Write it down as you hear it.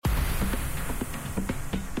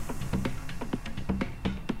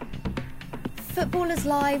Footballers'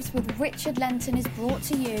 Lives with Richard Lenton is brought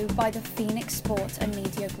to you by the Phoenix Sport and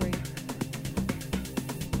Media Group.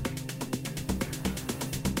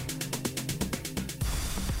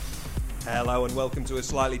 Hello and welcome to a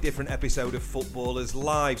slightly different episode of Footballers'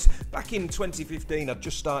 Lives. Back in 2015, I'd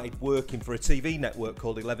just started working for a TV network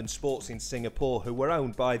called 11 Sports in Singapore, who were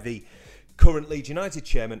owned by the current Leeds United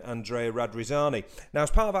chairman, Andrea Radrizzani. Now, as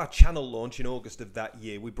part of our channel launch in August of that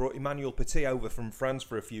year, we brought Emmanuel Petit over from France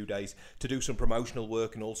for a few days to do some promotional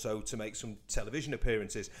work and also to make some television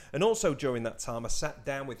appearances. And also during that time, I sat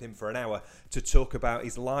down with him for an hour to talk about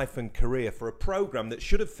his life and career for a programme that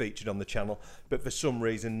should have featured on the channel, but for some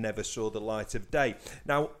reason never saw the light of day.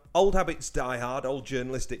 Now, old habits die hard, old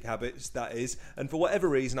journalistic habits, that is, and for whatever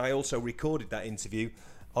reason, I also recorded that interview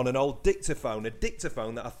on an old dictaphone, a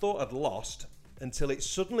dictaphone that I thought I'd lost until it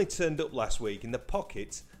suddenly turned up last week in the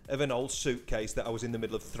pocket of an old suitcase that I was in the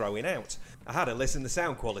middle of throwing out. I had a listen, the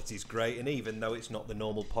sound quality's great, and even though it's not the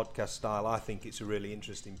normal podcast style, I think it's a really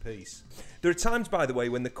interesting piece. There are times, by the way,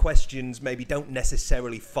 when the questions maybe don't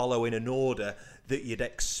necessarily follow in an order that you'd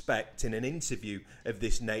expect in an interview of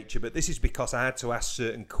this nature, but this is because I had to ask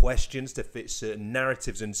certain questions to fit certain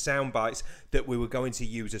narratives and sound bites that we were going to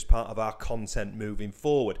use as part of our content moving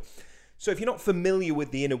forward. So if you're not familiar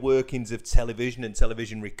with the inner workings of television and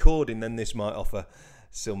television recording, then this might offer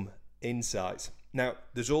some insights. Now,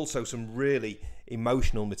 there's also some really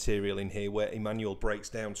emotional material in here where Emmanuel breaks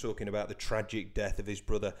down talking about the tragic death of his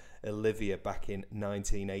brother Olivier back in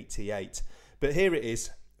 1988. But here it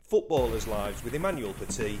is, Footballers' Lives with Emmanuel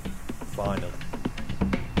Petit, finally.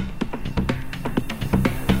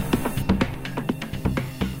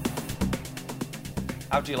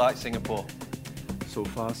 How do you like Singapore? So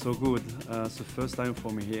far, so good. It's the first time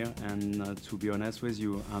for me here, and to be honest with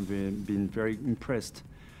you, I've been very impressed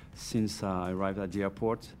since I arrived at the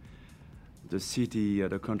airport. The city,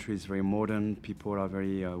 the country is very modern, people are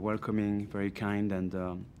very welcoming, very kind,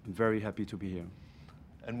 and very happy to be here.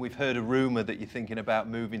 And we've heard a rumour that you're thinking about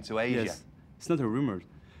moving to Asia. Yes, it's not a rumour.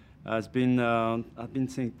 I've been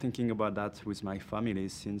thinking about that with my family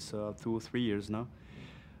since 2 or 3 years now.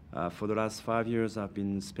 For the last 5 years, I've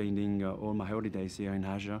been spending all my holidays here in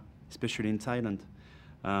Asia, especially in Thailand.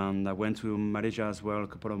 I went to Malaysia as well a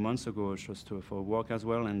couple of months ago, just for work as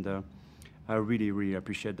well, and I really, really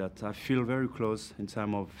appreciate that. I feel very close in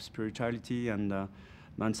terms of spirituality and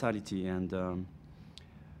mentality, and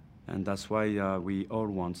that's why we all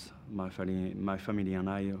want, my family and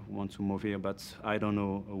I want to move here, but I don't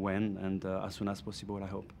know when, and as soon as possible, I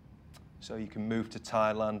hope. So you can move to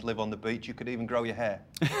Thailand, live on the beach, you could even grow your hair.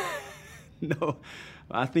 No,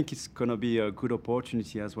 I think it's going to be a good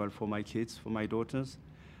opportunity as well for my kids, for my daughters,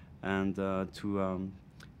 and to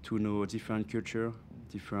know a different culture,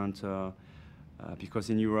 because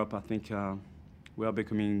in Europe I think we are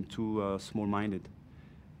becoming too small-minded,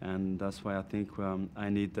 and that's why I think I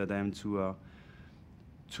need them to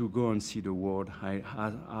go and see the world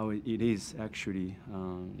how it is actually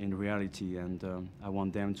in reality, and I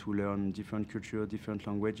want them to learn different culture, different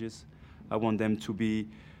languages. I want them to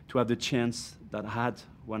have the chance that I had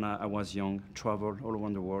when I was young, travel all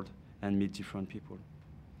around the world and meet different people.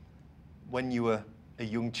 When you were a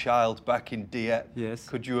young child back in Dieppe, yes,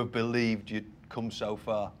 could you have believed you'd come so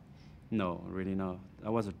far? No, really no.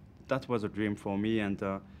 That was a dream for me, and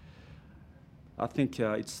I think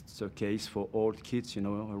it's the case for all kids,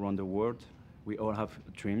 around the world. We all have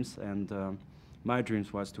dreams, and my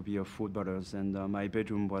dreams was to be a footballer, and my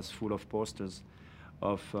bedroom was full of posters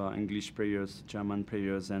of English players, German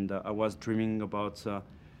players, and I was dreaming about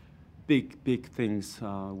big things,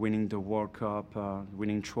 winning the World Cup,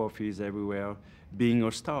 winning trophies everywhere, being all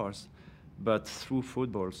stars, but through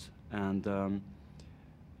footballs. And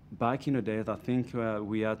back in the days, I think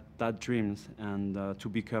we had that dreams, and to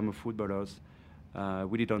become a footballers,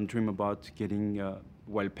 we didn't dream about getting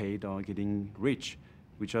well paid or getting rich.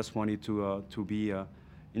 We just wanted to be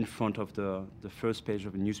in front of the first page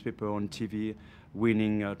of a newspaper, on TV,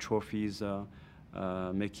 winning trophies,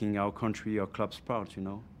 making our country, our clubs proud,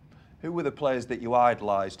 Who were the players that you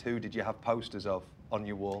idolised? Who did you have posters of on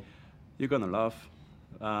your wall? You're gonna laugh.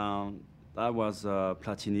 That was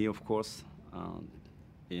Platini, of course,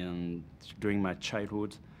 during my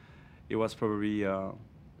childhood. It was probably,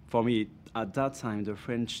 for me, at that time, the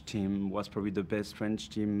French team was probably the best French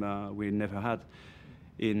team we never had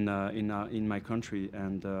in my country,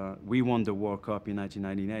 and we won the World Cup in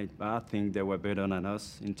 1998. But I think they were better than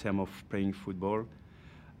us in terms of playing football,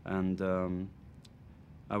 and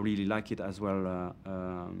I really like it as well.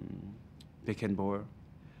 Beckenbauer,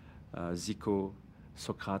 Zico,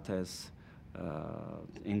 Socrates,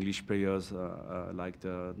 English players like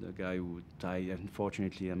the guy who died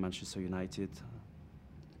unfortunately at Manchester United,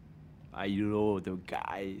 I know the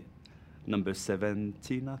guy, number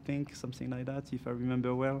 17, I think, something like that, if I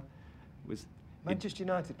remember well. Was Manchester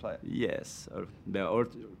United player? Yes.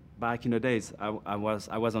 Back in the days, I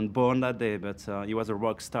wasn't born that day, but he was a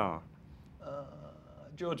rock star.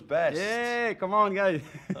 George Best. Yeah, come on, guys.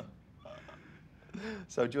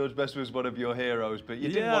 So George Best was one of your heroes, but you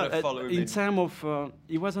didn't want to follow him in terms of,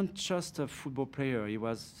 he wasn't just a football player. He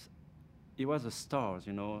was a star,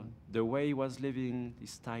 you know, the way he was living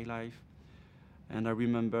his style life. And I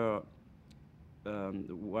remember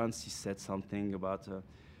once he said something about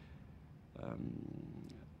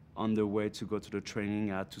on the way to go to the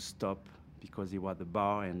training, I had to stop because he was at the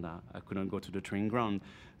bar and I couldn't go to the training ground.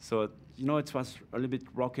 So, you know, it was a little bit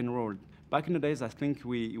rock and roll. Back in the days, I think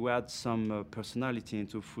we had some personality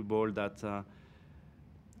into football that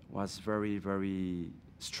was very, very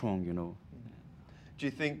strong, you know. Do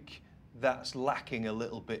you think that's lacking a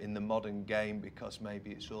little bit in the modern game because maybe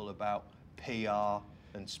it's all about PR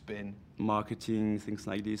and spin? Marketing, things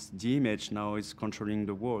like this. The image now is controlling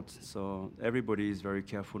the world, so everybody is very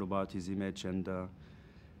careful about his image, and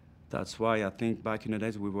that's why I think back in the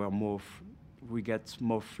days we get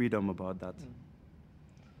more freedom about that.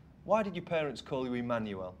 Why did your parents call you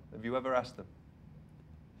Emmanuel? Have you ever asked them?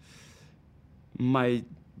 My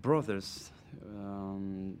brothers,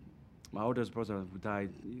 my oldest brother who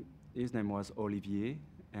died, his name was Olivier,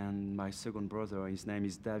 and my second brother, his name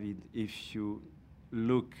is David. If you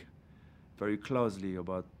look very closely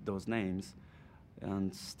about those names,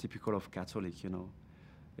 and it's typical of Catholic, you know.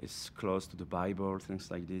 It's close to the Bible,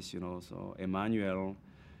 things like this, you know. So Emmanuel,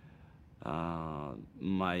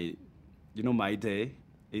 my day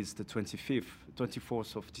is the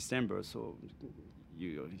 24th of December. So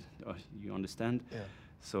you understand. Yeah.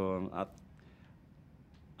 So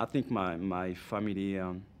I think my family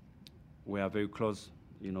we are very close,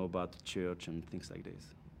 you know, about the church and things like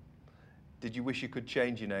this. Did you wish you could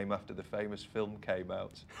change your name after the famous film came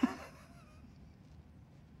out?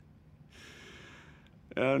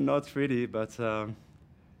 Not really, but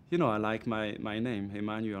you know, I like my name,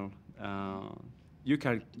 Emmanuel. You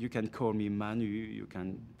can call me Manu.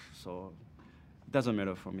 So it doesn't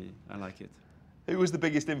matter for me. I like it. Who was the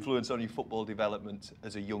biggest influence on your football development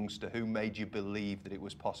as a youngster? Who made you believe that it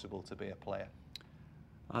was possible to be a player?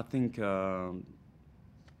 I think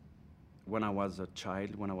when I was a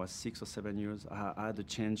child, when I was 6 or 7 years, I had the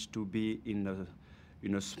chance to be in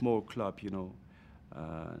a small club, you know,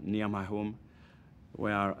 near my home,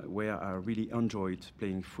 where I really enjoyed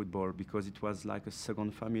playing football because it was like a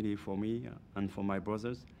second family for me and for my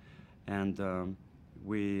brothers, and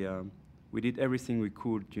we did everything we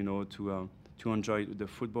could, you know, to enjoy the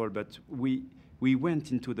football. But we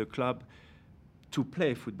went into the club to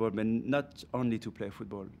play football, but not only to play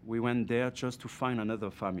football. We went there just to find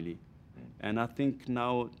another family. And I think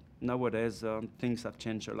nowadays things have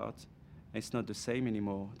changed a lot. It's not the same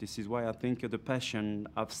anymore. This is why I think the passion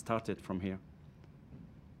I've started from here.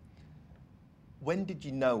 When did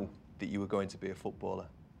you know that you were going to be a footballer?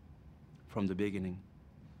 From the beginning.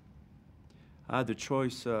 I had the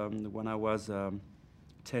choice when I was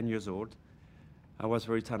 10 years old. I was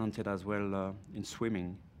very talented as well in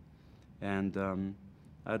swimming. And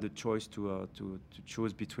I had the choice to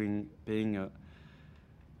choose between being a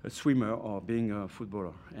swimmer or being a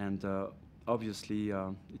footballer. And obviously,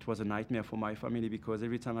 it was a nightmare for my family because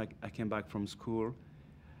every time I came back from school,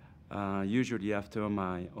 usually after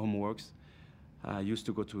my homeworks, I used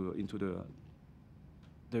to go into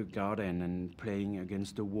the garden and playing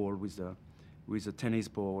against the wall with a tennis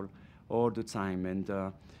ball all the time. And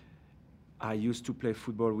I used to play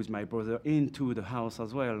football with my brother into the house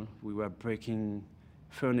as well. We were breaking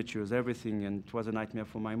furniture, everything, and it was a nightmare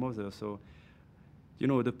for my mother. So, you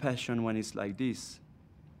know, the passion when it's like this,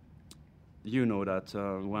 you know that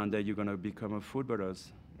one day you're going to become a footballer.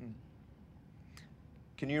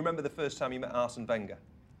 Can you remember the first time you met Arsene Wenger?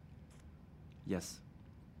 Yes.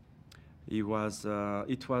 It was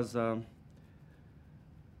in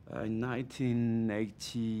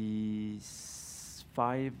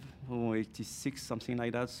 1985 or 86, something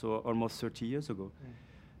like that, so almost 30 years ago.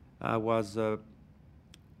 I was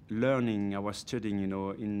learning, I was studying, you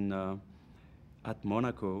know, at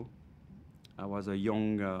Monaco. I was a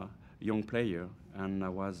young player, and I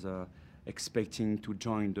was expecting to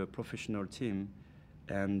join the professional team,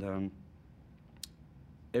 and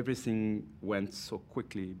everything went so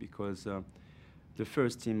quickly because the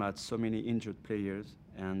first team had so many injured players,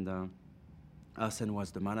 and Arsene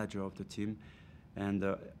was the manager of the team, and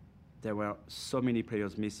there were so many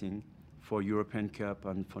players missing for European Cup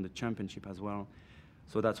and for the championship as well.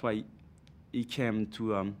 So that's why he came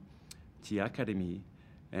to the academy,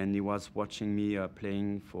 and he was watching me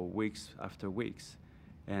playing for weeks after weeks.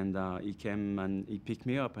 And he came and he picked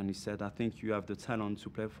me up and he said, I think you have the talent to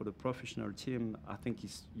play for the professional team. I think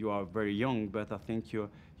you are very young, but I think you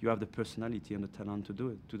have the personality and the talent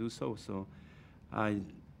to do so. So I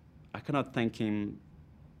cannot thank him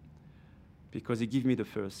because he gave me the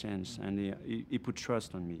first chance and he put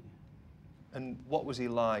trust on me. And what was he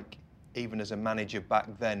like, even as a manager back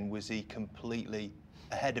then? Was he completely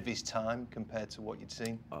ahead of his time compared to what you'd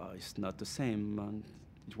seen? It's not the same.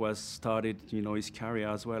 It was started, you know, his career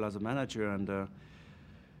as well as a manager, and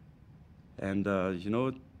you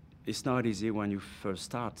know, it's not easy when you first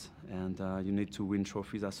start, and you need to win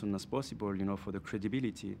trophies as soon as possible, you know, for the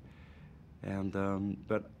credibility. And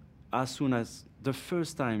but as soon as the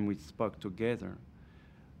first time we spoke together,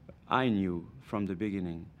 I knew from the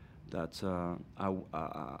beginning that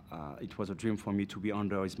it was a dream for me to be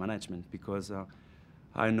under his management because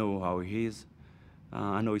I know how he is,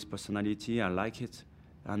 I know his personality, I like it.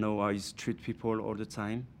 I know how he treats people all the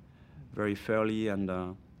time, very fairly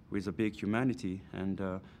and with a big humanity. And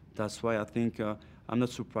that's why I think I'm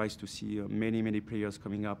not surprised to see many players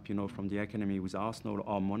coming up, you know, from the academy with Arsenal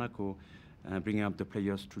or Monaco, bringing up the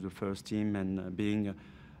players to the first team and being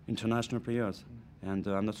international players. And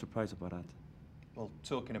I'm not surprised about that. Well,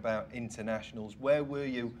 talking about internationals, where were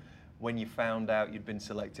you when you found out you'd been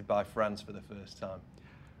selected by France for the first time?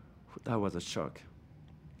 That was a shock.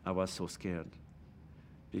 I was so scared.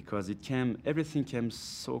 Because everything came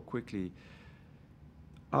so quickly.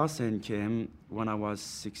 Arsene came when I was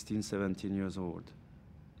 16, 17 years old.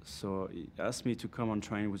 So he asked me to come and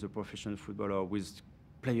train with a professional footballer with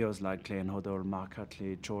players like Glenn Hoddle, Mark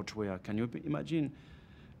Hartley, George Weah. Can you imagine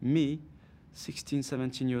me, 16,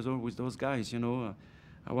 17 years old with those guys, you know?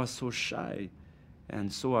 I was so shy. And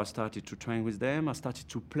so I started to train with them. I started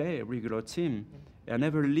to play a regular team. I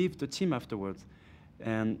never left the team afterwards.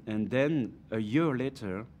 And then a year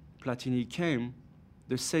later, Platini came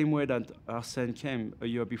the same way that Arsene came a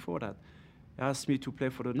year before that. He asked me to play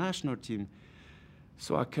for the national team.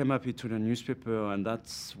 So I came up into the newspaper, and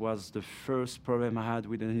that was the first problem I had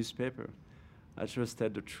with the newspaper. I just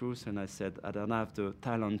said the truth, and I said, I don't have the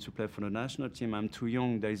talent to play for the national team. I'm too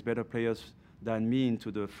young. There is better players than me into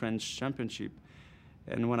the French championship.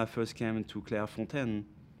 And when I first came to Clairefontaine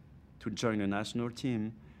to join the national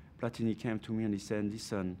team, Platini came to me and he said,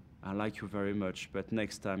 listen, I like you very much, but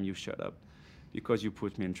next time you shut up because you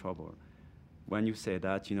put me in trouble. When you say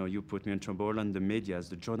that, you know, you put me in trouble, and the media,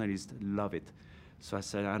 the journalists love it. So I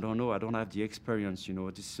said, I don't know, I don't have the experience, you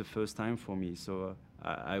know, this is the first time for me, so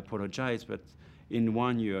I apologize, but in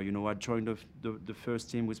 1 year, you know, I joined the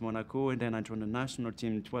first team with Monaco, and then I joined the national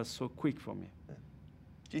team. It was so quick for me. Yeah.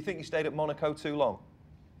 Do you think you stayed at Monaco too long?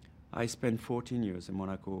 I spent 14 years in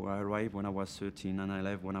Monaco. I arrived when I was 13 and I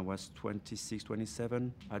left when I was 26,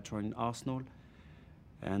 27. I joined Arsenal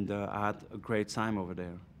and I had a great time over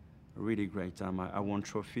there, a really great time. I won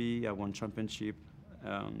trophy, I won championship,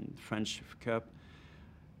 French Cup.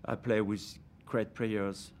 I played with great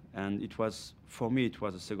players and it was, for me, it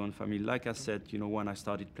was a second family. Like I said, you know, when I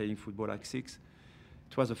started playing football at 6,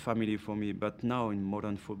 it was a family for me, but now in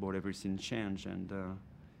modern football everything changed and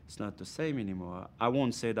it's not the same anymore. I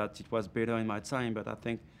won't say that it was better in my time, but I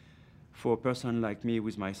think for a person like me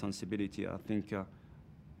with my sensibility, I think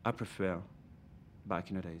I prefer back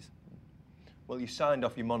in the days. Well, you signed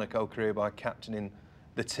off your Monaco career by captaining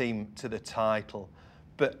the team to the title,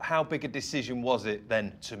 but how big a decision was it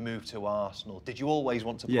then to move to Arsenal? Did you always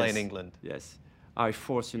want to play in England? Yes, I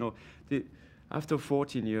forced, you know, after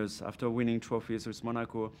 14 years, after winning trophies with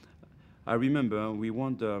Monaco, I remember we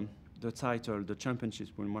won the title, the championship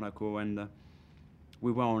with Monaco, and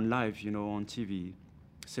we were on live, you know, on TV,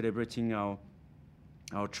 celebrating our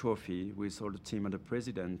trophy with all the team and the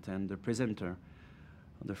president, and the presenter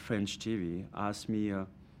on the French TV asked me,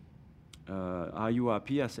 are you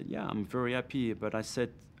happy? I said, yeah, I'm very happy, but I said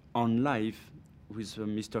on live with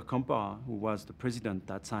Mr. Campar, who was the president at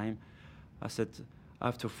that time, I said,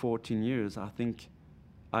 after 14 years, I think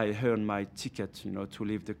I earned my ticket, you know, to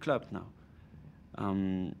leave the club now.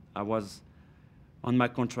 I was on my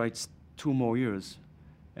contract 2 more years,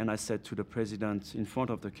 and I said to the president in front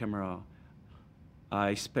of the camera, I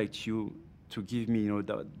expect you to give me, you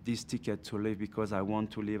know, this ticket to leave because I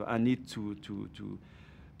want to leave. I need to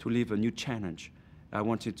live a new challenge. I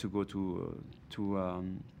wanted to go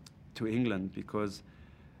to England because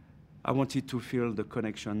I wanted to feel the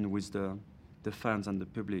connection with the fans and the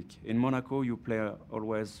public. In Monaco, you play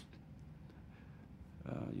always.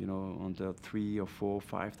 You know, on the 3,000 or 4,000,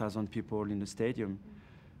 5,000 people in the stadium.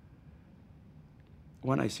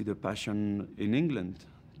 When I see the passion in England,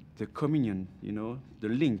 the communion, you know, the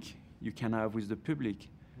link you can have with the public,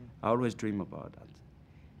 I always dream about that.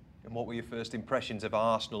 And what were your first impressions of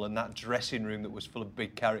Arsenal and that dressing room that was full of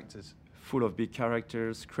big characters? Full of big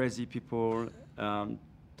characters, crazy people.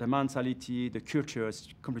 The mentality, the culture is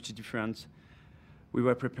completely different. We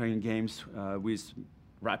were preparing games with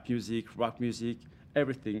rap music, rock music,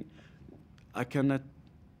 everything. I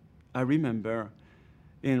remember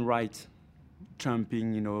Ian Wright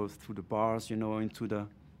jumping, through the bars, into the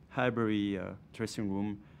Highbury dressing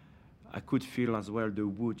room. I could feel as well the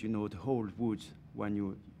wood, the whole wood when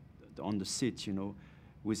you on the seat,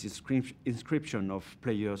 with inscription of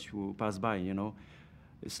players who pass by,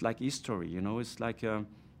 It's like history, It's like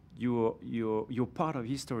you're part of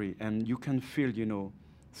history, and you can feel,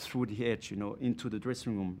 through the edge, into the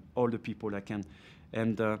dressing room, all the people that can.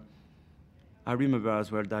 And I remember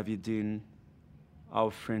as well David Dein, how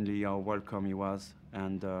friendly, how welcome he was,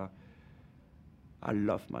 and I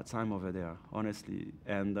loved my time over there, honestly.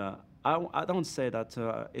 And I don't say that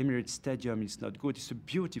Emirates Stadium is not good. It's a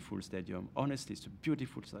beautiful stadium. Honestly, it's a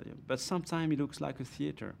beautiful stadium. But sometimes it looks like a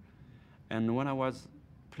theater. And when I was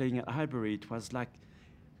playing at Highbury, it was like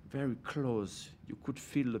very close. You could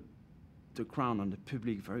feel the crowd and the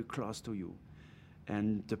public very close to you.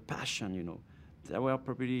 And the passion, There were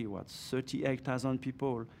probably, 38,000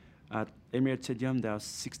 people. At Emirates Stadium, there are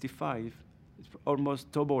 65. It's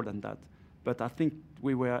almost double than that. But I think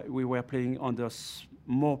we were playing under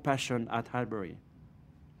more passion at Highbury.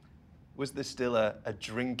 Was there still a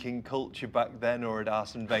drinking culture back then, or had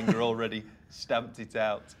Arsene Wenger already stamped it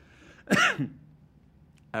out?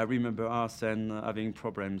 I remember Arsene having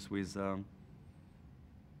problems with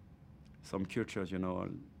some cultures,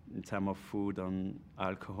 in terms of food and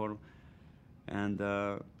alcohol. And,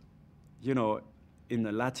 in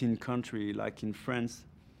a Latin country like in France,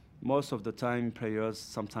 most of the time players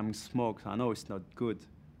sometimes smoke. I know it's not good,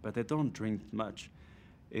 but they don't drink much.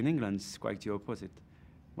 In England, it's quite the opposite.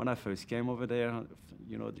 When I first came over there,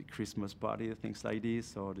 the Christmas party, things like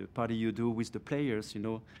this, or the party you do with the players,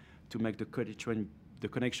 to make the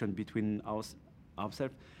connection between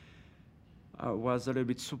ourselves, I was a little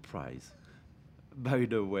bit surprised by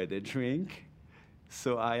the way they drink.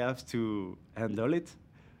 So I have to handle it,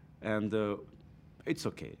 and it's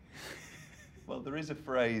okay. Well, there is a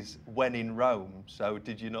phrase, when in Rome, so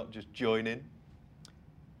did you not just join in?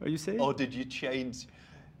 What you say? Or did you change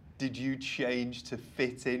to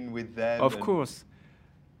fit in with them? Of course.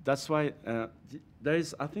 That's why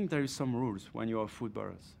I think there is some rules when you are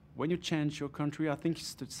footballers. When you change your country, I think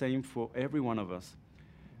it's the same for every one of us.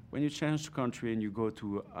 When you change the country and you go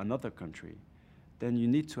to another country, then you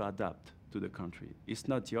need to adapt to the country. It's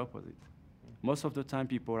not the opposite. Most of the time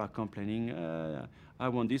people are complaining, I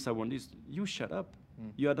want this, I want this. You shut up.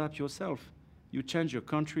 You adapt yourself. You change your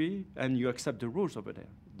country and you accept the rules over there.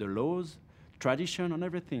 The laws, tradition and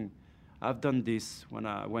everything. I've done this when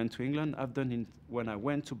I went to England. I've done it when I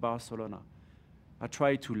went to Barcelona. I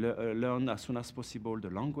try to learn as soon as possible the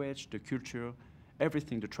language, the culture,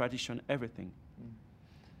 everything, the tradition, everything.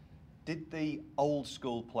 Did the old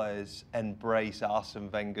school players embrace Arsene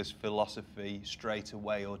Wenger's philosophy straight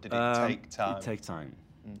away, or did it take time? It took time.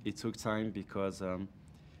 It took time because in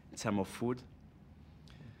terms of food,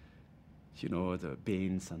 the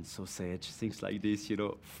beans and sausage, things like this,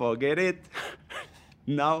 forget it.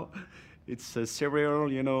 Now it's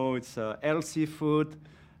cereal, it's healthy food,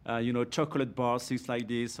 chocolate bars, things like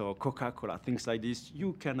this, or Coca-Cola, things like this.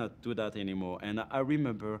 You cannot do that anymore. And I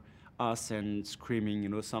remember Arsene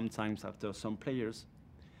screaming, sometimes after some players,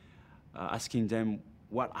 asking them,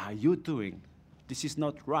 what are you doing? This is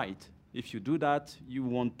not right. If you do that, you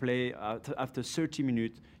won't play. After 30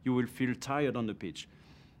 minutes, you will feel tired on the pitch.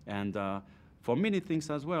 And for many things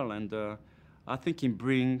as well. And I think it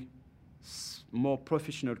brings more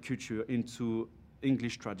professional culture into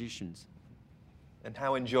English traditions. And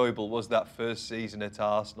how enjoyable was that first season at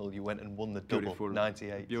Arsenal? You went and won the double, Beautiful.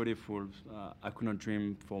 98. Beautiful. I could not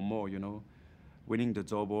dream for more, Winning the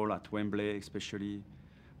double at Wembley, especially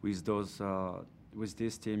with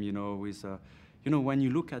this team, when you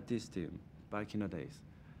look at this team back in the days,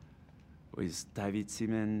 with David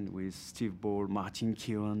Seaman, with Steve Ball, Martin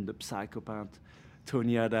Keown, the psychopath,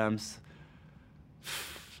 Tony Adams,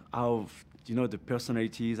 how, the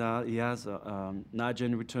personalities he has, Nigel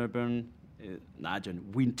Winterburn,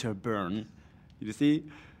 you see,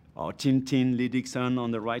 or Tintin, Lee Dixon on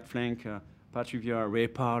the right flank, Patrick Vieira, Ray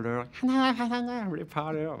Parlour. Ray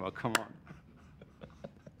Parlour, oh, come on.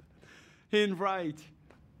 Ian Wright.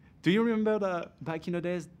 Do you remember back in the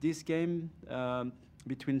days, this game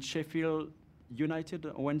between Sheffield United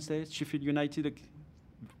Wednesday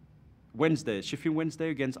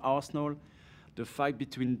against Arsenal, the fight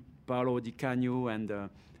between Paolo Di Canio and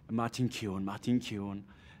Martin Keown.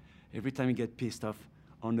 Every time he get pissed off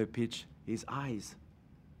on the pitch, his eyes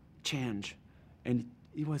change. And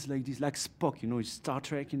he was like this, like Spock, you know, Star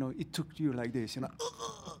Trek, you know, it took you like this, you know.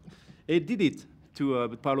 He did it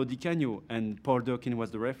to Paolo Di Canio, and Paul Durkin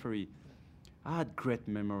was the referee. I had great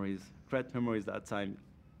memories that time,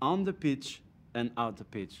 on the pitch and out the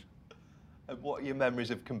pitch. And what are your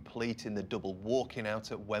memories of completing the double, walking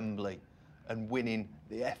out at Wembley and winning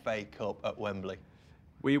the FA Cup at Wembley?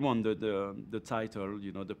 We won the title,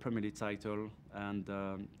 you know, the Premier League title, and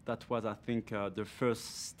that was, I think, the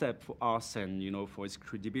first step for Arsene, you know, for his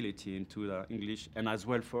credibility into the English, and as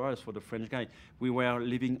well for us, for the French guy. We were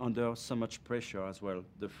living under so much pressure as well,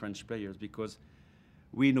 the French players, because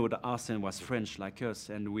we know that Arsene was French like us,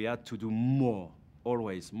 and we had to do more,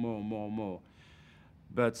 always, more.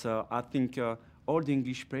 But I think all the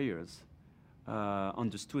English players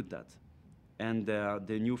understood that. And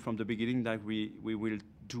they knew from the beginning that we will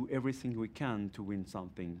do everything we can to win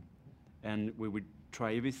something. And we would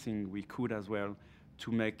try everything we could as well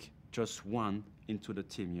to make just one into the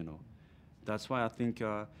team, you know. That's why I think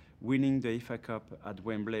winning the FA Cup at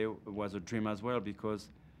Wembley was a dream as well, because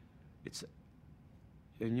it's,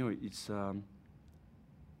 you know, it's,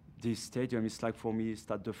 this stadium is like, for me,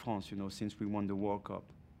 Stade de France, you know, since we won the World Cup.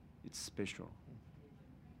 It's special.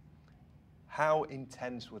 How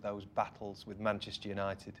intense were those battles with Manchester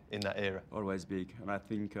United in that era? Always big. And I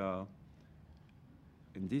think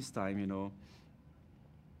in this time, you know,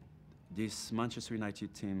 this Manchester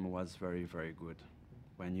United team was very, very good.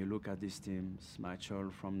 When you look at this team,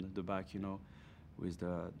 Schmeichel from the back, you know, with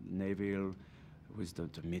the Neville, with the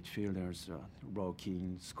midfielders, Roy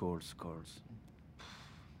Keane, Scholes.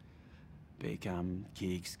 Beckham,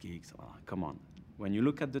 Giggs, come on. When you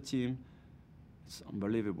look at the team, it's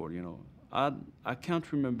unbelievable, you know. I can't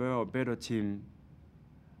remember a better team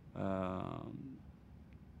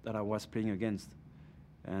that I was playing against.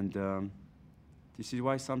 And this is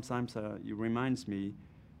why sometimes it reminds me,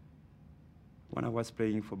 when I was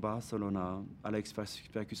playing for Barcelona, Alex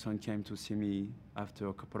Ferguson came to see me after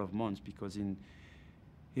a couple of months, because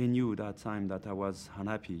he knew that time that I was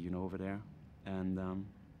unhappy, you know, over there. And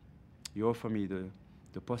he offered me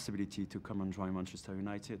the possibility to come and join Manchester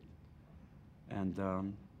United. And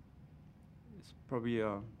it's probably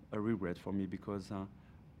a regret for me, because I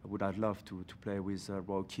would have loved to play with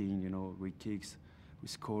Roy Keane, you know, with Giggs,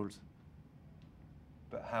 with Scholes.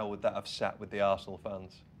 But how would that have sat with the Arsenal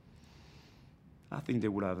fans? I think they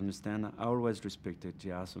would have understand. I always respected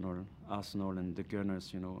the Arsenal and the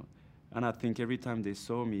Gunners, you know. And I think every time they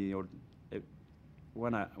saw me, or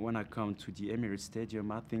when I come to the Emirates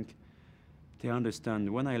Stadium, I think they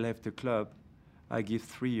understand. When I left the club, I give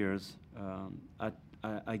 3 years.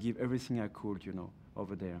 I give everything I could, you know,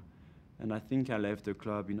 over there. And I think I left the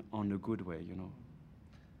club on a good way, you know.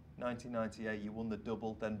 1998, you won the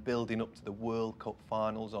double, then building up to the World Cup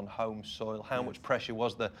finals on home soil. How much pressure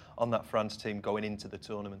was there on that France team going into the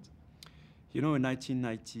tournament? You know, in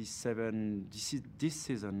 1997, this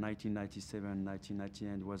season, 1997,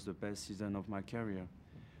 1998, was the best season of my career.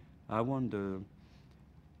 I won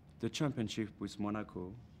the championship with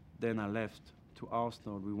Monaco. Then I left to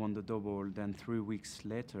Arsenal. We won the double. Then 3 weeks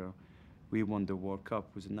later, we won the World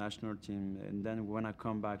Cup with the national team. And then when I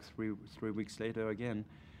come back three weeks later again,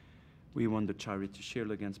 we won the Charity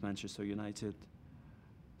Shield against Manchester United.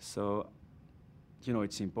 So, you know,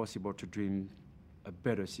 it's impossible to dream a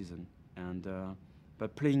better season. And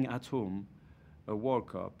but playing at home, a World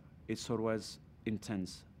Cup, it's always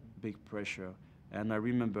intense, big pressure. And I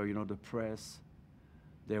remember, you know, the press,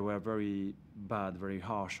 they were very bad, very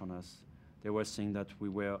harsh on us. They were saying that we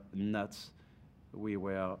were nuts, we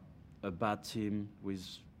were a bad team with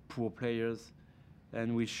poor players,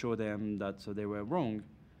 and we showed them that they were wrong.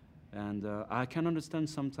 And I can understand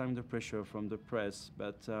sometimes the pressure from the press,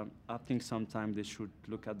 but I think sometimes they should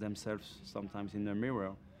look at themselves sometimes in the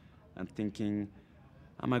mirror and thinking,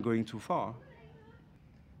 am I going too far?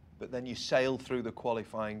 But then you sailed through the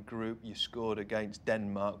qualifying group, you scored against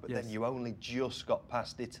Denmark, but then you only just got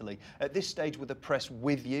past Italy. At this stage, were the press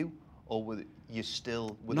with you, or were you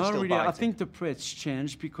still Not really. biting? I think the press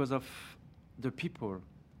changed because of the people.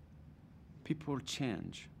 People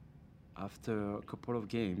change. After a couple of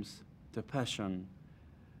games, the passion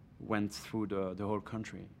went through the whole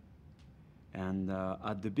country. And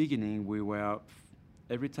at the beginning, we were,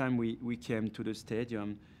 every time we came to the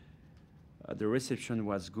stadium, the reception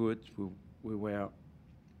was good.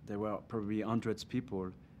 There were probably hundreds of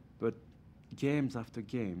people, but games after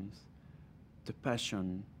games, the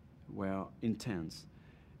passion were intense.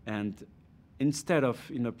 And instead of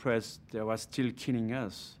in the press, they were still killing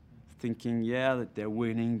us, thinking, yeah, that they're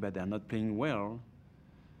winning, but they're not playing well.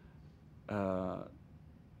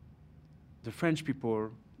 the French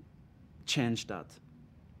people changed that.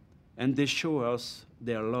 And they show us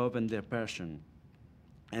their love and their passion.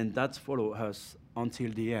 And that follow us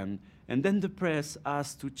until the end. And then the press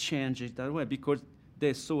has to change it that way because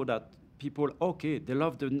they saw that people, okay, they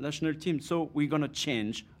love the national team, so we're going to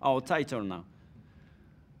change our title now.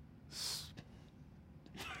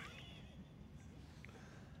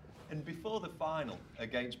 And before the final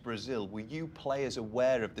against Brazil, were you players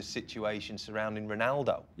aware of the situation surrounding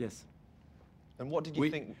Ronaldo? Yes. And what did you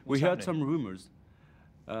think we was heard happening? some rumors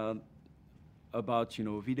about, you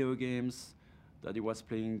know, video games, that he was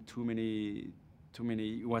playing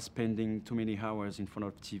he was spending too many hours in front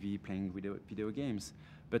of TV playing video games.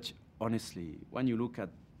 But honestly, when you look at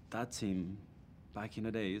that team back in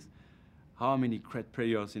the days, how many great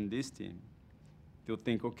players in this team? They'll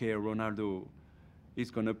think, okay, Ronaldo is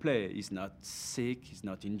going to play. He's not sick, he's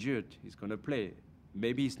not injured, he's going to play.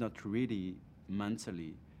 Maybe he's not really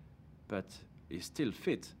mentally, but he's still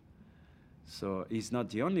fit. So he's not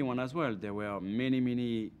the only one as well. There were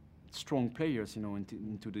many strong players, you know,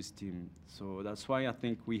 into this team. So that's why I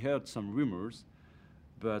think we heard some rumors,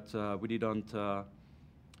 but we didn't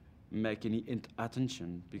make any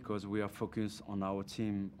attention because we are focused on our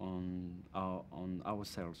team, on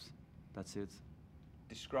ourselves. That's it.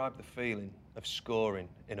 Describe the feeling of scoring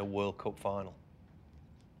in a World Cup final.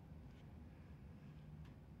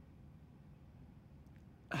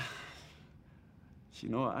 You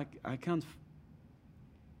know, I can't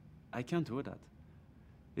do that.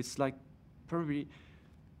 It's like probably,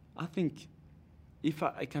 I think, if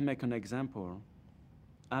I can make an example,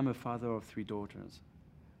 I'm a father of 3 daughters.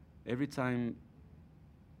 Every time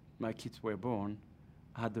my kids were born,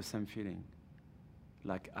 I had the same feeling,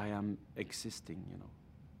 like I am existing, you know,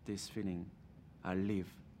 this feeling, I live.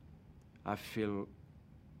 I feel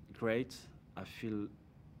great, I feel,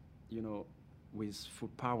 you know, with full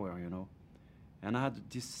power, you know. And I had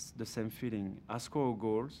the same feeling. I scored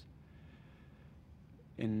goals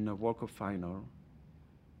in the World Cup final.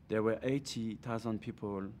 There were 80,000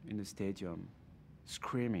 people in the stadium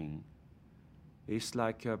screaming. It's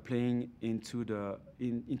like playing into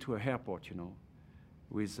a airport, you know,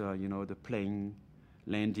 with you know, the plane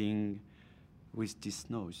landing with this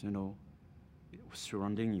noise, you know,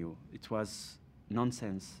 surrounding you. It was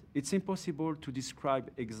nonsense. It's impossible to describe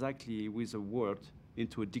exactly with a word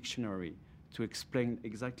into a dictionary to explain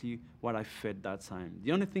exactly what I felt that time.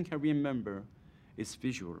 The only thing I remember is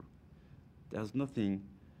visual. There's nothing,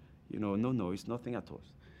 you know, no noise, nothing at all.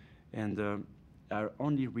 And I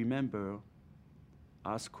only remember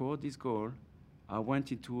I scored this goal. I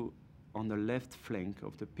went on the left flank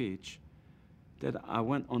of the pitch. Then I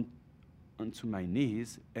went onto my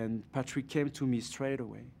knees, and Patrick came to me straight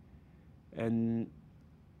away. And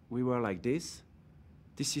we were like this.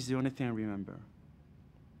 This is the only thing I remember.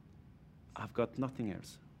 I've got nothing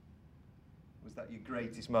else. Was that your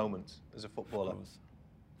greatest moment as a footballer?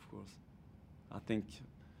 Of course. I think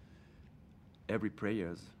every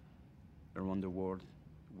player around the world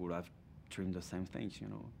would have dreamed the same things, you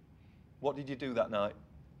know. What did you do that night?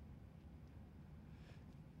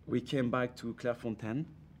 We came back to Clairefontaine,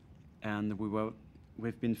 and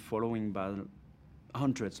we've been following by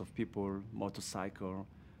hundreds of people, motorcycle,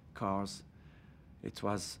 cars. It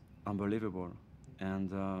was unbelievable.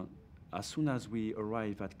 And as soon as we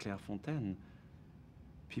arrived at Clairefontaine,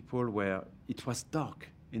 it was dark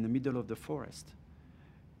in the middle of the forest.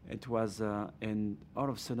 It was, and all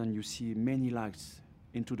of a sudden you see many lights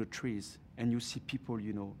into the trees, and you see people,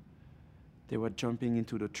 you know, they were jumping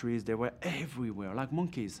into the trees. They were everywhere, like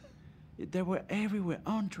monkeys. They were everywhere,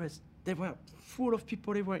 hundreds. They were full of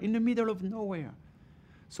people. They were in the middle of nowhere.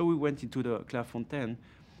 So we went into the Clairefontaine,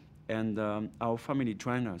 and our family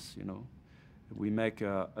joined us, you know. We make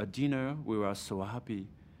a dinner. We were so happy.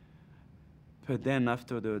 But then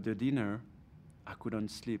after the dinner, I couldn't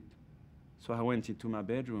sleep. So I went into my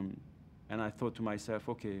bedroom, and I thought to myself,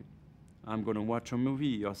 okay, I'm going to watch a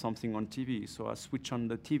movie or something on TV. So I switched on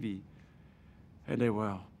the TV, and they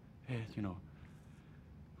were, hey, you know,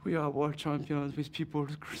 we are world champions, with people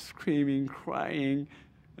screaming, crying,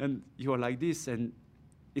 and you're like this. And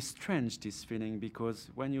it's strange, this feeling, because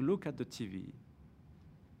when you look at the TV,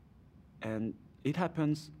 and it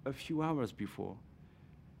happens a few hours before,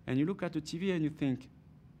 and you look at the TV and you think,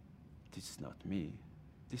 this is not me.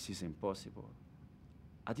 This is impossible.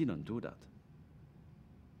 I didn't do that.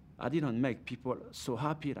 I didn't make people so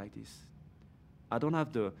happy like this. I don't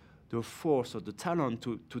have the force or the talent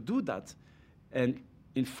to do that. And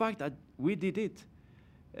in fact, we did it.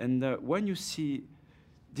 And when you see,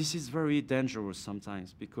 this is very dangerous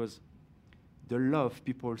sometimes, because the love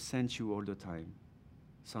people send you all the time,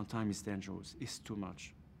 sometimes it's dangerous. It's too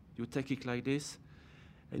much. You take it like this,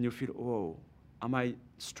 and you feel, oh, am I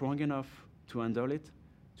strong enough to handle it?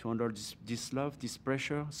 To handle this love, this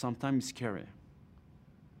pressure? Sometimes it's scary.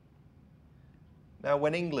 Now,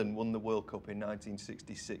 when England won the World Cup in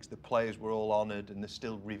 1966, the players were all honoured and they're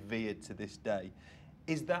still revered to this day.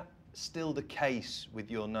 Is that still the case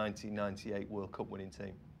with your 1998 World Cup winning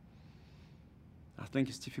team? I think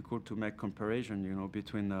it's difficult to make comparison, you know,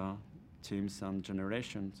 between teams and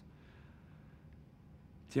generations.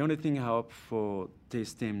 The only thing I hope for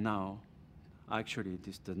this team now, actually,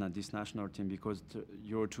 this national team, because the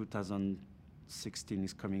Euro 2016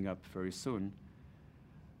 is coming up very soon.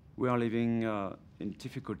 We are living in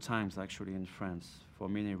difficult times, actually, in France for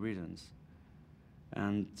many reasons.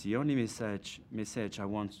 And the only message I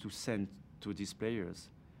want to send to these players,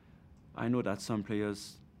 I know that some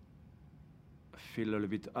players feel a little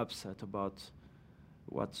bit upset about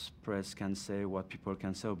what press can say, what people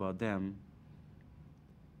can say about them.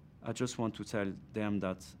 I just want to tell them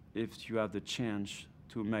that if you have the chance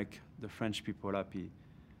to make the French people happy,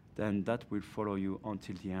 then that will follow you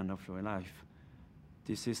until the end of your life.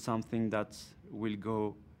 This is something that will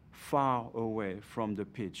go far away from the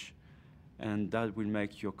pitch, and that will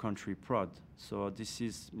make your country proud. So this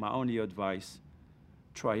is my only advice.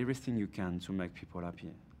 Try everything you can to make people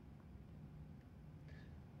happy.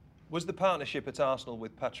 Was the partnership at Arsenal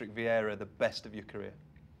with Patrick Vieira the best of your career?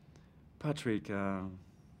 Patrick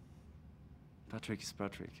is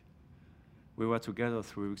Patrick. We were together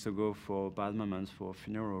 3 weeks ago for bad moments, for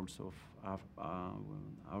funerals of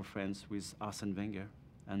our friends with Arsène Wenger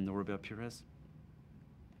and Robert Pires.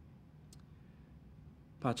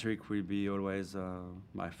 Patrick will be always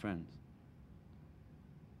my friend.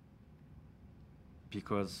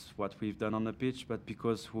 Because what we've done on the pitch, but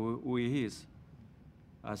because who he is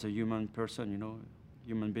as a human person, you know,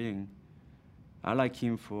 human being. I like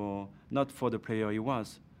him not for the player he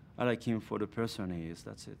was, I like him for the person he is,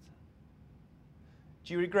 that's it.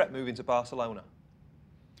 Do you regret moving to Barcelona?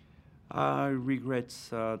 I regret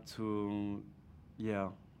yeah,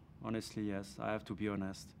 honestly, yes, I have to be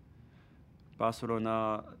honest.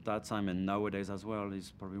 Barcelona, that time and nowadays as well,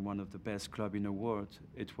 is probably one of the best clubs in the world.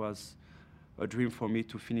 It was a dream for me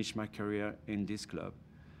to finish my career in this club.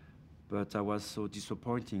 But I was so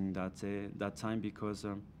disappointing that time because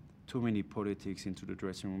too many politics into the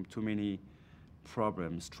dressing room, too many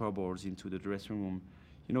problems, troubles into the dressing room.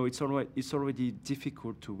 You know, it's already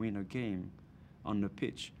difficult to win a game on the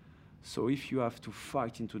pitch. So if you have to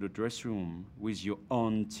fight into the dressing room with your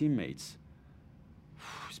own teammates,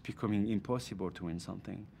 it's becoming impossible to win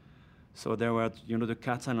something. So there were, you know, the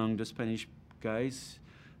Catalan, the Spanish guys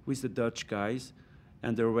with the Dutch guys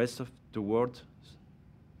and the rest of the world.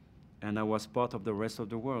 And I was part of the rest of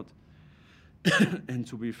the world. And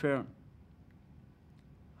to be fair,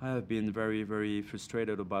 I have been very, very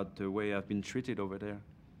frustrated about the way I've been treated over there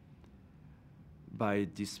by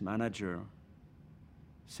this manager,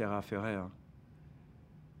 Serra Ferrer.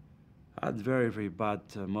 I had very, very bad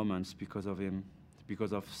moments because of him,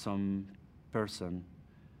 because of some person.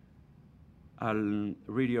 I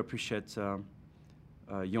really appreciate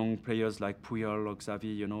young players like Puyol or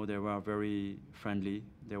Xavi, you know, they were very friendly.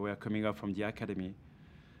 They were coming up from the academy.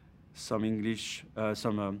 Some English,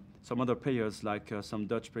 some other players like some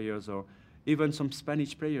Dutch players or even some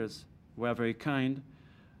Spanish players were very kind.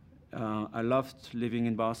 I loved living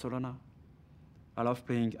in Barcelona. I loved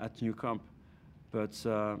playing at Nou Camp, but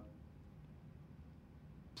some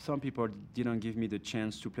people didn't give me the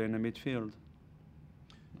chance to play in the midfield.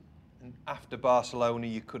 And after Barcelona,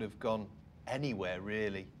 you could have gone anywhere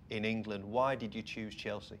really in England. Why did you choose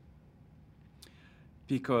Chelsea?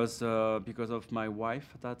 Because of my wife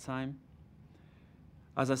at that time.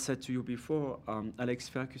 As I said to you before, Alex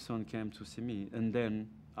Ferguson came to see me, and then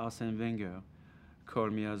Arsène Wenger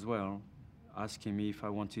called me as well, asking me if I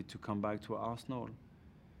wanted to come back to Arsenal.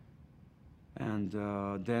 And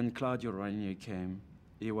then Claudio Ranieri came.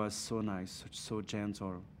 He was so nice, so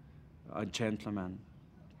gentle, a gentleman,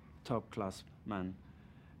 top-class man.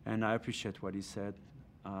 And I appreciate what he said.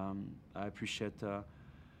 I appreciate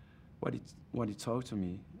what he talked to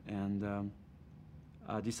me. And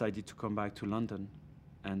I decided to come back to London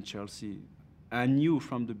and Chelsea. I knew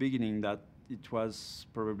from the beginning that it was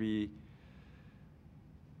probably,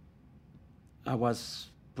 I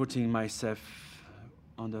was putting myself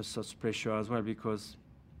under such pressure as well, because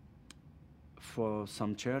for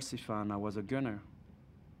some Chelsea fan, I was a gunner.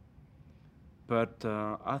 But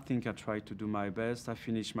I think I tried to do my best. I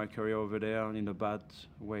finished my career over there in a bad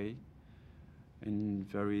way, in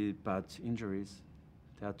very bad injuries.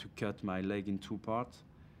 They had to cut my leg in 2 parts.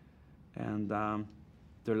 And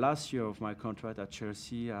the last year of my contract at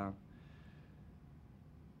Chelsea,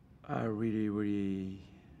 I really, really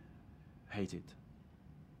hate it.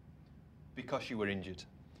 Because you were injured?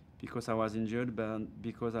 Because I was injured, but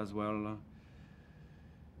because as well,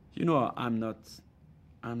 you know, I'm not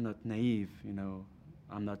naive, you know,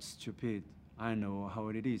 I'm not stupid. I know how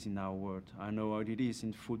it is in our world. I know how it is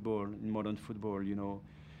in football, in modern football, you know.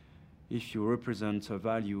 If you represent a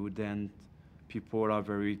value, then people are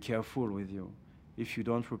very careful with you. If you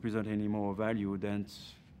don't represent any more value, then...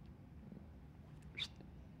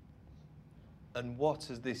 And what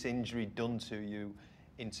has this injury done to you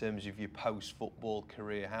in terms of your post-football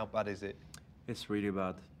career? How bad is it? It's really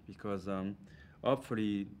bad, because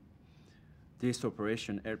hopefully this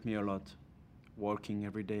operation helped me a lot, working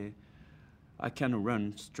every day. I cannot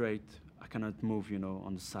run straight. I cannot move, you know,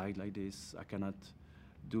 on the side like this. I cannot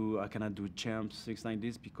do jumps, things like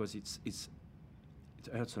this, because it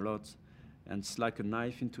hurts a lot, and it's like a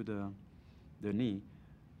knife into the knee.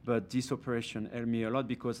 But this operation helped me a lot,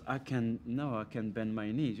 because now I can bend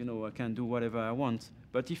my knees, you know, I can do whatever I want.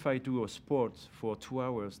 But if I do a sport for 2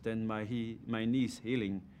 hours, then my knee is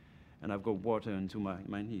healing, and I've got water into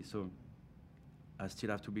my knee. So I still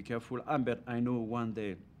have to be careful. But I know one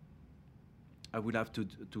day I will have to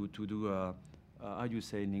do how do you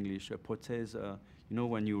say in English, a prothèse, you know,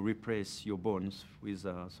 when you replace your bones with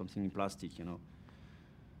something in plastic, you know.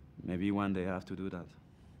 Maybe one day I have to do that.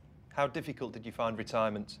 How difficult did you find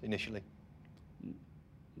retirement initially?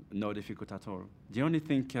 No difficult at all. The only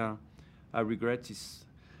thing I regret is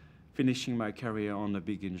finishing my career on a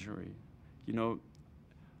big injury. You know,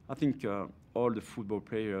 I think all the football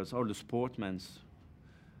players, all the sportsmen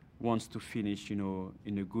wants to finish, you know,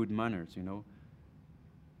 in a good manner, you know,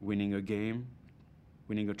 winning a game,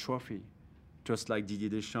 winning a trophy, just like Didier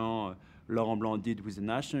Deschamps, Laurent Blanc did with the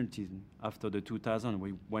national team after the 2000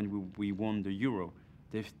 when we won the Euro.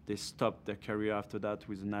 They stopped their career after that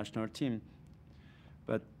with the national team.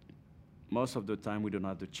 But most of the time we don't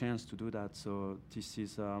have the chance to do that, so this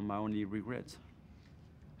is my only regret.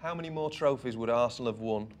 How many more trophies would Arsenal have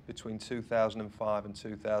won between 2005 and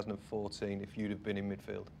 2014 if you'd have been in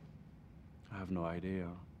midfield? I have no idea.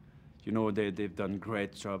 You know, they've done a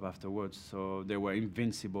great job afterwards. So they were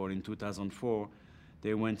invincible in 2004.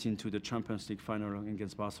 They went into the Champions League final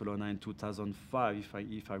against Barcelona in 2005,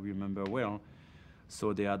 if I remember well.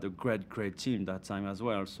 So they had a great team that time as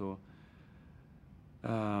well. So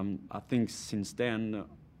I think since then,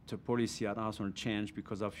 the policy at Arsenal changed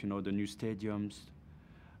because of, you know, the new stadiums.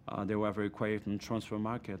 They were very quiet on transfer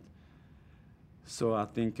market. So I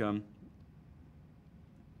think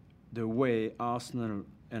the way Arsenal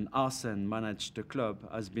and Arsene managed the club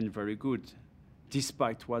has been very good,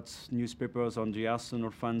 despite what newspapers on the Arsenal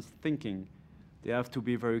fans thinking. They have to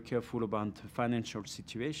be very careful about the financial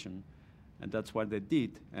situation, and that's what they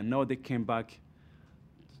did. And now they came back,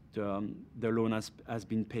 the loan has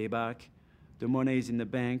been paid back, the money is in the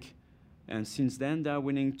bank, and since then they're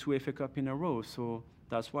winning 2 FA Cup in a row, so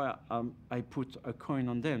that's why I put a coin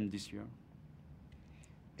on them this year.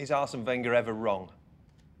 Is Arsene Wenger ever wrong?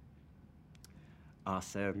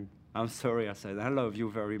 Arsene, I'm sorry, Arsene, I love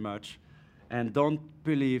you very much. And don't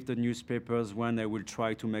believe the newspapers when they will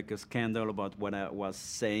try to make a scandal about what I was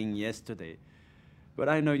saying yesterday. But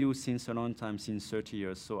I know you since a long time, since 30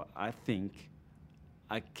 years, so I think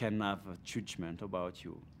I can have a judgment about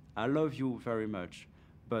you. I love you very much,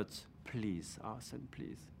 but please, Arsene,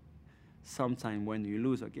 please, sometime when you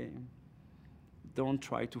lose a game, don't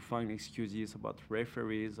try to find excuses about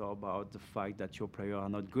referees or about the fact that your players are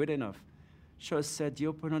not good enough. Just said the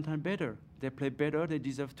opponent are better. They play better, they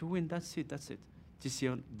deserve to win. That's it, that's it. This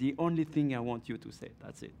is the only thing I want you to say,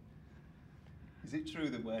 that's it. Is it true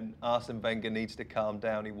that when Arsene Wenger needs to calm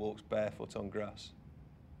down, he walks barefoot on grass?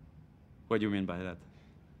 What do you mean by that?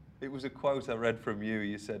 It was a quote I read from you.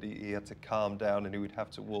 You said he had to calm down and he would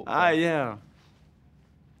have to walk barefoot. Yeah.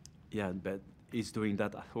 Yeah, but he's doing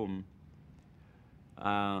that at home.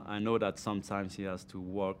 I know that sometimes he has to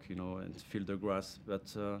walk, you know, and feel the grass,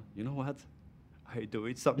 but you know what? I do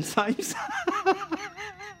it sometimes.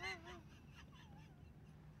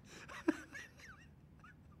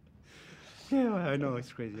 Yeah, I know,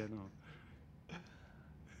 it's crazy, I know.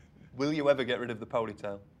 Will you ever get rid of the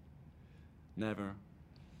ponytail? Never.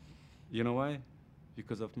 You know why?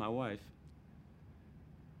 Because of my wife.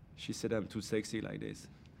 She said I'm too sexy like this.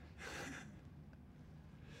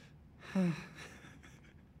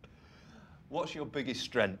 What's your biggest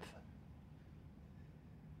strength?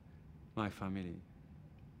 My family,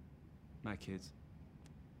 my kids.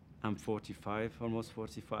 I'm 45, almost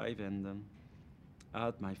 45, and I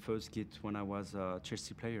had my first kid when I was a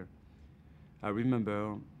Chelsea player. I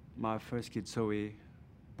remember my first kid, Zoe,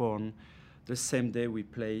 born the same day we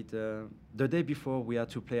played, the day before we had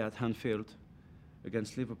to play at Anfield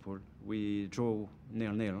against Liverpool. We drew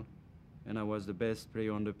 0-0, and I was the best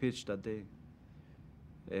player on the pitch that day.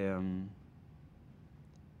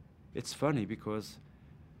 It's funny because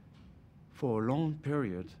for a long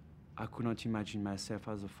period, I could not imagine myself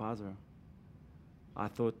as a father. I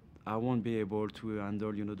thought I won't be able to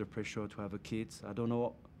handle, the pressure to have a kid. I don't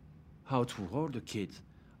know how to hold a kid.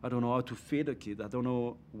 I don't know how to feed a kid. I don't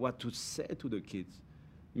know what to say to the kids.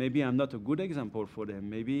 Maybe I'm not a good example for them.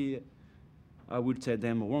 Maybe I would tell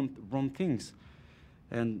them wrong things.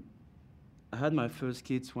 And I had my first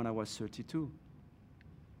kids when I was 32.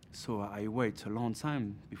 So I wait a long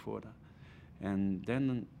time before that. And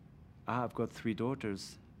then I've got 3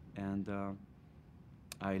 daughters, and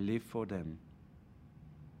I live for them.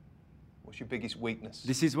 What's your biggest weakness?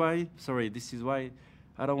 This is why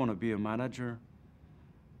I don't want to be a manager.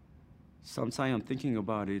 Sometimes I'm thinking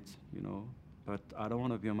about it, but I don't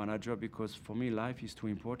want to be a manager because for me life is too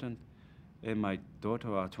important, and my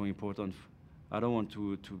daughter are too important. I don't want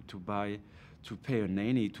to pay a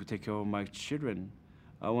nanny to take care of my children.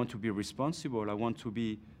 I want to be responsible. I want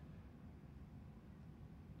to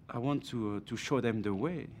show them the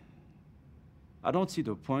way. I don't see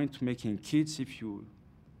the point making kids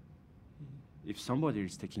if somebody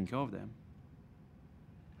is taking care of them.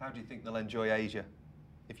 How do you think they'll enjoy Asia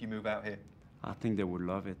if you move out here? I think they would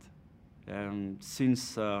love it.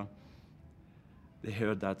 Since they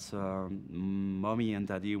heard that mommy and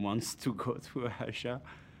daddy wants to go to Asia,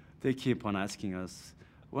 they keep on asking us,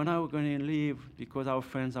 when are we going to leave? Because our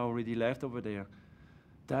friends are already left over there.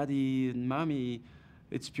 Daddy and mommy,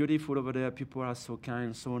 it's beautiful over there. People are so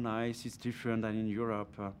kind, so nice. It's different than in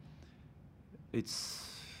Europe. It's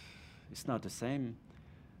not the same.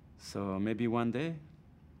 So maybe one day,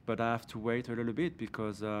 but I have to wait a little bit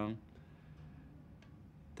because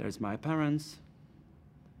there's my parents,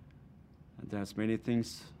 and there's many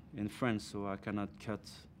things in France, so I cannot cut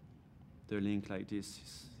the link like this.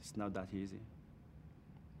 It's not that easy.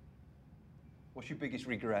 What's your biggest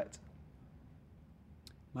regret?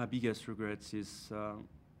 My biggest regret is to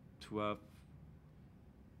have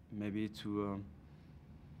maybe to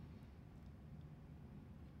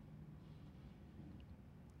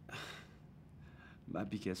my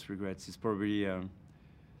biggest regrets is probably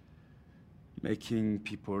making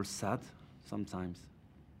people sad sometimes.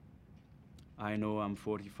 I know I'm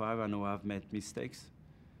 45, I know I've made mistakes.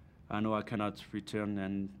 I know I cannot return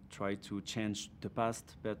and try to change the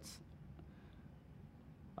past, but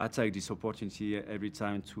I take this opportunity every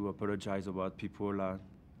time to apologize about people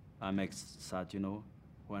I make sad,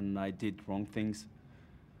 when I did wrong things.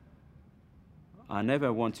 I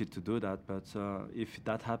never wanted to do that, but if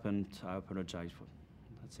that happened, I apologize for it.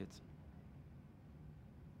 That's it.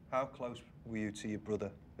 How close were you to your brother,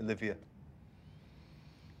 Olivier?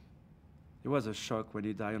 It was a shock when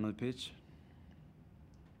he died on the pitch.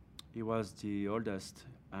 He was the oldest,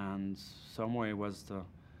 and somewhere he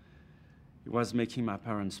was making my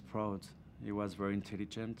parents proud. He was very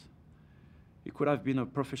intelligent. He could have been a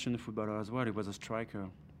professional footballer as well. He was a striker.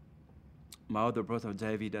 My other brother,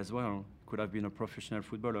 David, as well, could have been a professional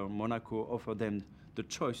footballer. Monaco offered them the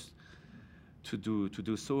choice to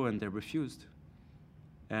do so, and they refused.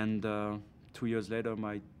 And 2 years later,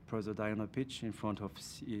 my brother died on a pitch in front of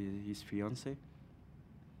his fiancée.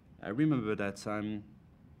 I remember that time.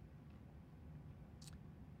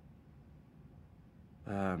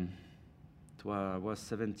 It was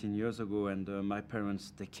 17 years ago, and my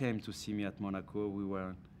parents, they came to see me at Monaco. We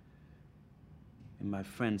were in my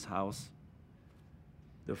friend's house.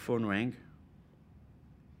 The phone rang.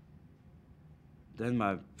 Then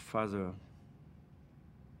my father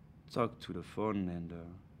talked to the phone, and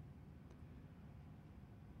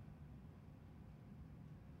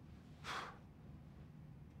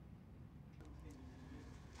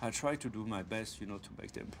I tried to do my best, to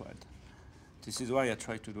make them proud. This is why I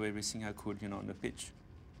tried to do everything I could, on the pitch.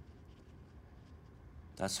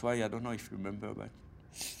 That's why, I don't know if you remember, but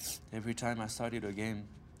every time I started a game,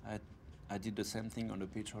 I did the same thing on the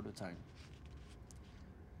pitch all the time.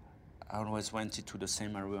 I always went into the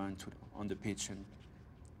same area on the pitch and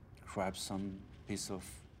grabbed some piece of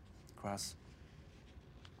grass,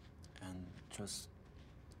 and just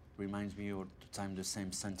reminds me all the time the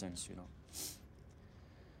same sentence,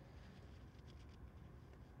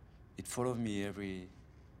 It followed me every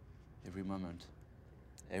moment,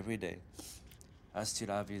 every day. I still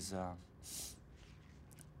have his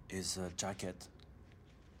jacket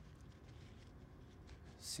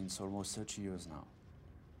since almost 30 years now.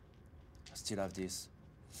 I still have this.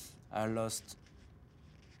 I lost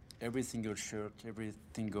every single shirt, every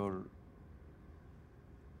single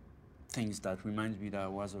things that remind me that I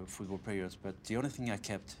was a football player, but the only thing I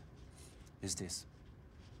kept is this.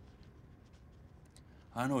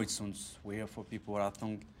 I know it sounds weird for people. I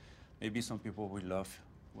think maybe some people will laugh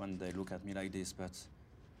when they look at me like this, but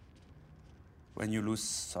when you lose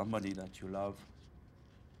somebody that you love,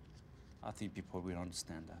 I think people will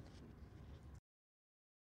understand that.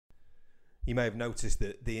 You may have noticed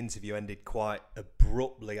that the interview ended quite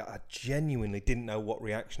abruptly. I genuinely didn't know what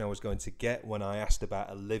reaction I was going to get when I asked about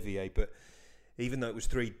Olivier, but even though it was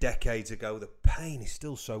 3 decades ago, the pain is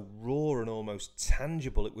still so raw and almost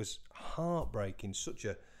tangible. It was heartbreaking, such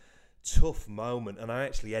a tough moment, and I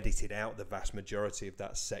actually edited out the vast majority of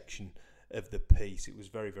that section of the piece. It was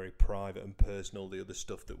very, very private and personal, the other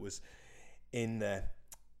stuff that was in there.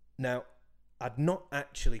 Now, I'd not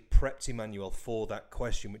actually prepped Emmanuel for that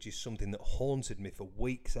question, which is something that haunted me for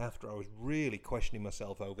weeks after. I was really questioning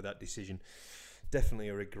myself over that decision. Definitely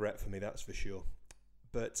a regret for me, that's for sure.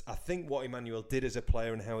 But I think what Emmanuel did as a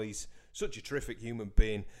player and how he's such a terrific human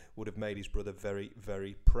being would have made his brother very,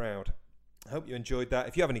 very proud. I hope you enjoyed that.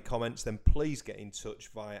 If you have any comments, then please get in touch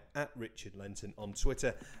via @RichardLenton on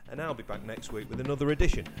Twitter, and I'll be back next week with another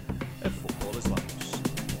edition of Footballers' Lives.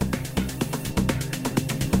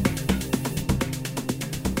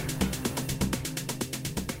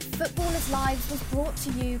 Footballers' Lives was brought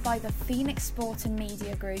to you by the Phoenix Sport and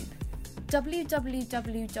Media Group.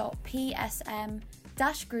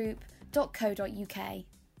 www.psm-group.co.uk